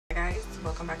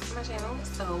welcome back to my channel.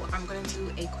 So I'm going to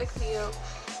do a quick video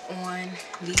on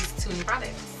these two new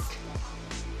products.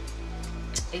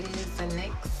 It is the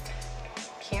NYX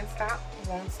Can't Stop,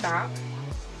 Won't Stop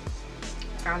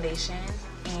foundation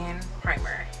and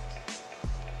primer.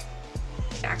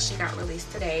 It actually got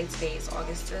released today. Today is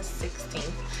August the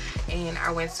 16th, and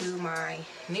I went to my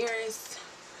nearest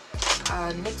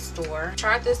NYX store.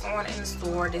 Tried this on in the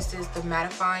store. This is the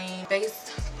mattifying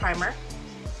base primer.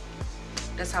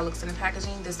 That's how it looks in the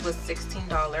packaging. This was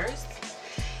 $16.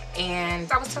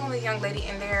 And I was telling the young lady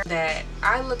in there that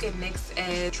I look at NYX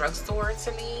as drugstore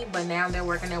to me, but now they're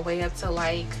working their way up to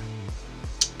like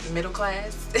middle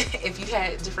class if you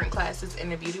had different classes in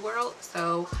the beauty world.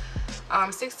 So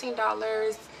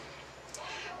 $16,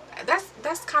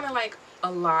 that's kind of like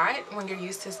a lot when you're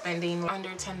used to spending under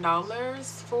 $10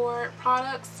 for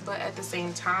products, but at the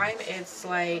same time it's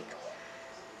like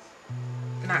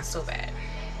not so bad.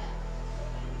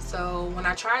 So when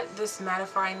I tried this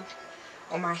mattifying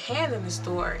on my hand in the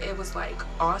store, it was like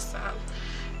awesome.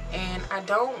 And I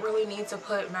don't really need to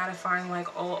put mattifying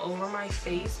like all over my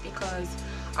face because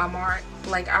I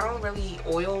don't really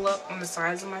oil up on the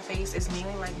sides of my face. It's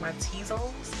mainly like my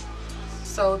T-zones.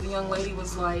 So the young lady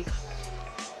was like,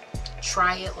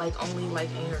 try it like only like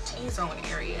in your T-zone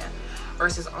area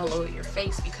versus all over your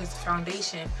face, because the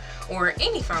foundation, or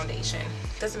any foundation,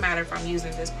 doesn't matter if I'm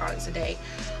using this product today,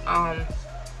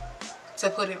 to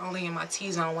put it only in my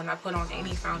T-zone when I put on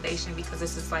any foundation, because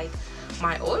this is like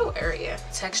my oil area.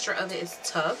 Texture of it is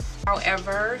tough.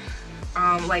 However,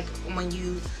 like when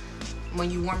you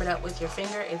warm it up with your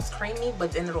finger, it's creamy,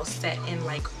 but then it'll set in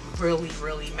like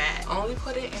really matte. Only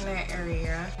put it in that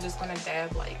area. I'm just gonna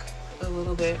dab like a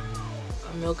little bit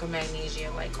of milk and magnesia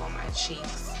like on my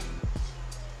cheeks.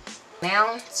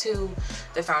 Now to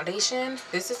the foundation.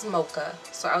 This is Mocha.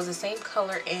 So I was the same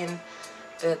color in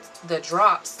the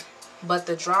drops, but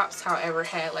the drops, however,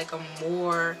 had like a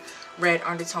more red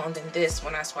undertone than this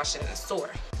when I swatched it in the store.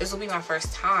 This will be my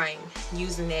first time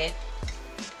using it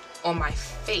on my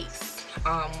face.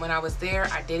 When I was there,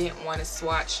 I didn't want to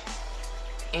swatch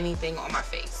anything on my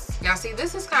face. Now see,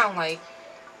 this is kind of like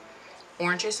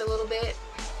orangish a little bit,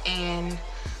 and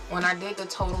when I did the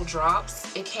total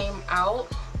drops, it came out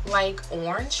like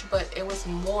orange, but it was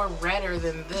more redder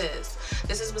than this.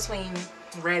 This is between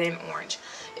red and orange.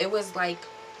 It was like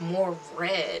more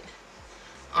red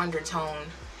undertone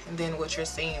than what you're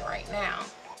seeing right now.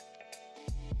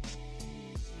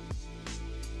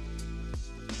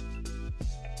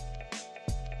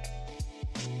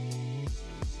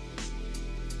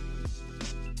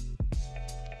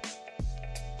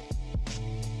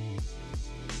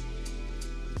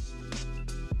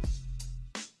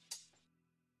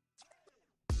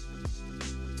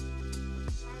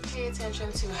 Pay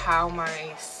attention to how my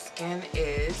skin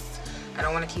is. I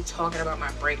don't want to keep talking about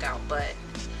my breakout, but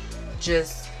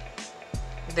just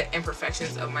the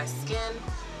imperfections of my skin.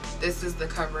 This is the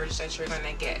coverage that you're going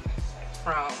to get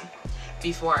from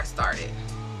before I started.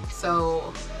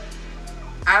 So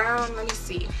let me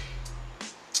see.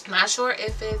 Not sure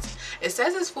if it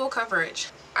says it's full coverage.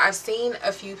 I've seen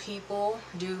a few people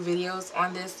do videos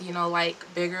on this, you know, like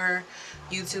bigger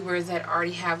YouTubers that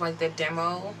already have like the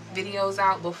demo videos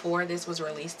out before this was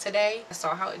released today. I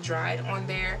saw how it dried on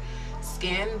their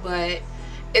skin, but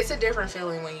it's a different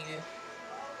feeling when you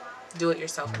do it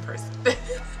yourself in person.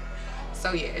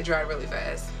 So yeah, it dried really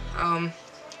fast.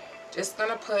 Just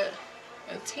gonna put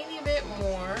a teeny bit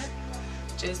more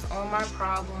just on my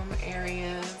problem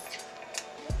areas.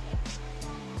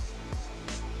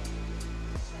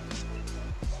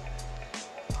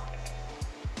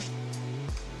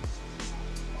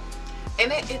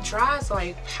 And it dries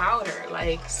like powder.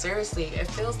 Like seriously, it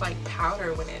feels like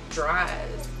powder when it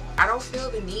dries. I don't feel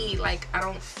the need, like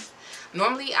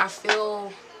normally I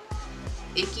feel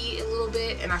icky a little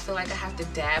bit, and I feel like I have to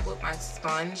dab with my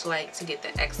sponge like to get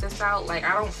the excess out. Like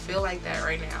I don't feel like that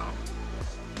right now.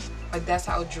 Like that's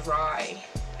how dry.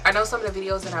 I know some of the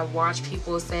videos that I watch,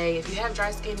 people say if you have dry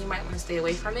skin you might want to stay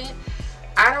away from it.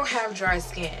 I don't have dry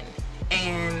skin,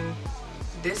 and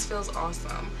this feels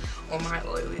awesome on my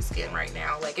oily skin right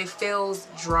now. Like it feels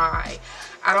dry.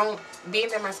 Being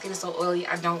that my skin is so oily,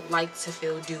 I don't like to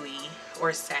feel dewy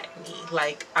or satiny.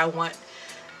 Like I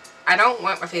don't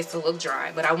want my face to look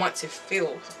dry, but I want to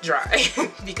feel dry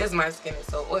because my skin is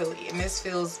so oily. And this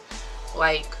feels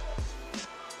like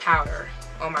powder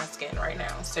on my skin right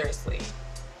now. Seriously,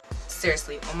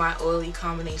 on my oily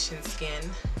combination skin,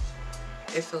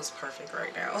 it feels perfect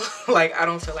right now. Like I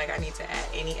don't feel like I need to add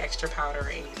any extra powder or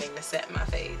anything to set my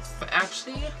face. I'm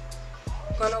actually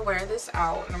gonna wear this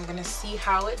out and I'm gonna see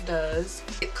how it does.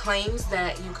 It claims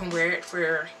that you can wear it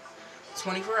for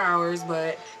 24 hours,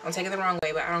 but don't take it the wrong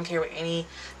way, but I don't care what any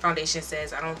foundation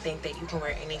says. I don't think that you can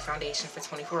wear any foundation for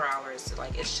 24 hours.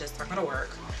 Like, it's just not gonna work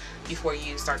before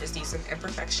you start to see some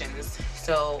imperfections.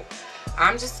 So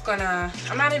I'm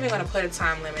not even gonna put a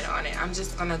time limit on it. I'm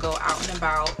just gonna go out and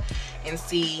about and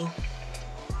see,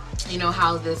 you know,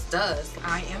 how this does.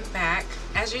 I am back.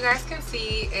 As you guys can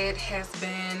see, it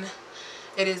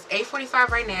is 8:45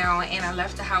 right now, and I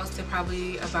left the house to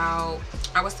probably about,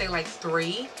 I would say like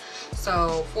 3.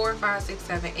 So 4, 5, 6,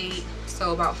 7, 8.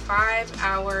 So about 5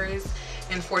 hours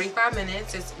and 45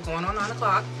 minutes. It's going on 9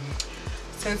 o'clock.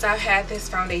 Since I've had this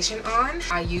foundation on,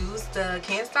 I use the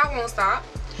Can't Stop, Won't Stop,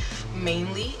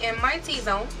 mainly in my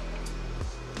T-zone.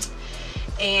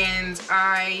 And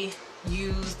I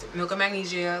used Milk and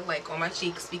Magnesia like on my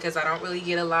cheeks because I don't really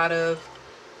get a lot of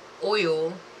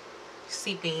oil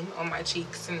seeping on my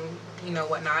cheeks and, you know,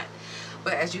 whatnot.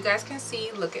 But as you guys can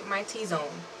see, look at my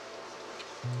T-zone.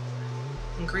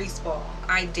 Grease ball.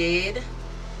 I did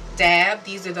dab.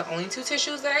 These are the only 2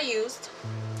 tissues that I used.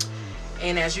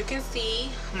 And as you can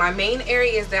see, my main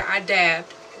areas that I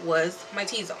dabbed was my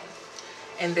T-zone.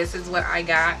 And this is what I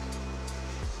got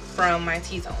from my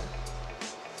T-zone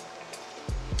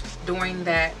during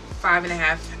that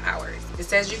 5.5 hours. It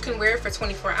says you can wear it for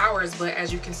 24 hours, but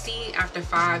as you can see, after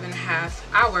 5.5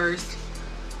 hours,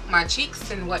 my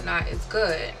cheeks and whatnot is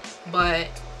good. But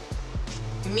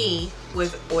me,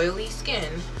 with oily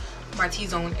skin, my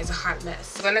T-zone is a hot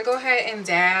mess. I'm gonna go ahead and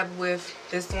dab with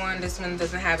this one. This one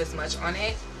doesn't have as much on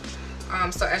it.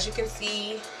 So as you can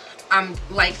see, I'm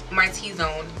like my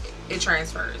T-zone, it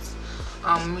transfers.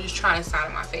 Let me just try the side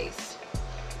of my face.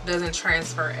 Doesn't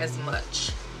transfer as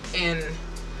much. And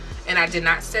I did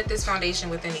not set this foundation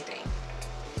with anything.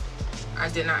 I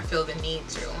did not feel the need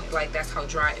to. Like, that's how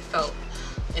dry it felt.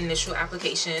 Initial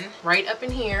application. Right up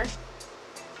in here,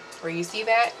 where you see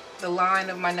that? The line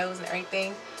of my nose and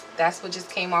everything. That's what just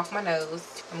came off my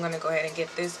nose. I'm gonna go ahead and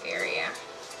get this area.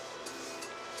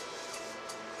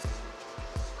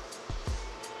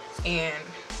 And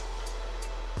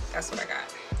that's what I got.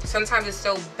 Sometimes it's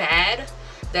so bad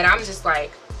that I'm just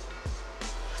like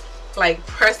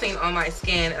pressing on my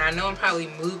skin, and I know I'm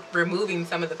probably removing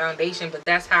some of the foundation, but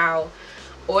that's how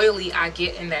oily I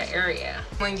get in that area.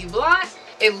 When you blot,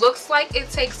 it looks like it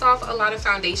takes off a lot of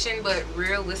foundation, but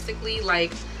realistically,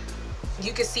 like,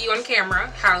 you can see on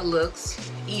camera how it looks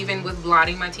even with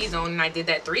blotting my T-zone. And I did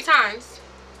that 3 times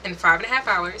in 5.5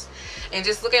 hours. And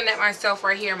just looking at myself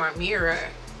right here in my mirror,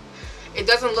 it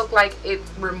doesn't look like it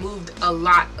removed a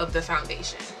lot of the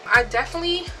foundation. I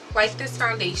definitely like this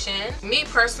foundation. Me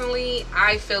personally,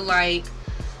 I feel like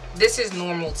this is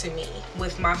normal to me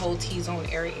with my whole T-zone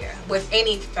area, with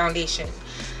any foundation.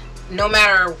 No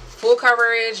matter full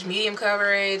coverage, medium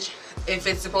coverage, if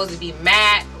it's supposed to be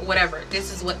matte, whatever.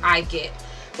 This is what I get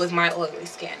with my oily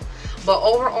skin. But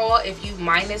overall, if you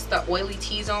minus the oily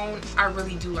T-zone, I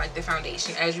really do like the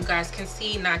foundation. As you guys can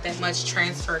see, not that much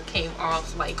transfer came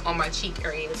off like on my cheek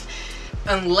areas,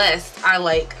 unless I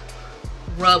like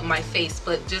rub my face,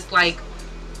 but just like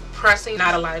pressing,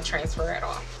 not a lot of transfer at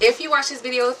all. If you watch this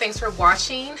video, thanks for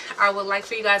watching. I would like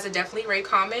for you guys to definitely rate,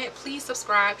 comment, please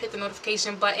subscribe, hit the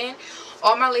notification button.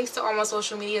 All my links to all my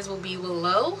social medias will be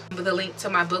below, but the link to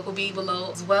my book will be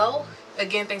below as well.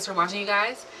 Again, thanks for watching, you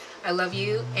guys. I love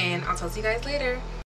you, and I'll talk to you guys later.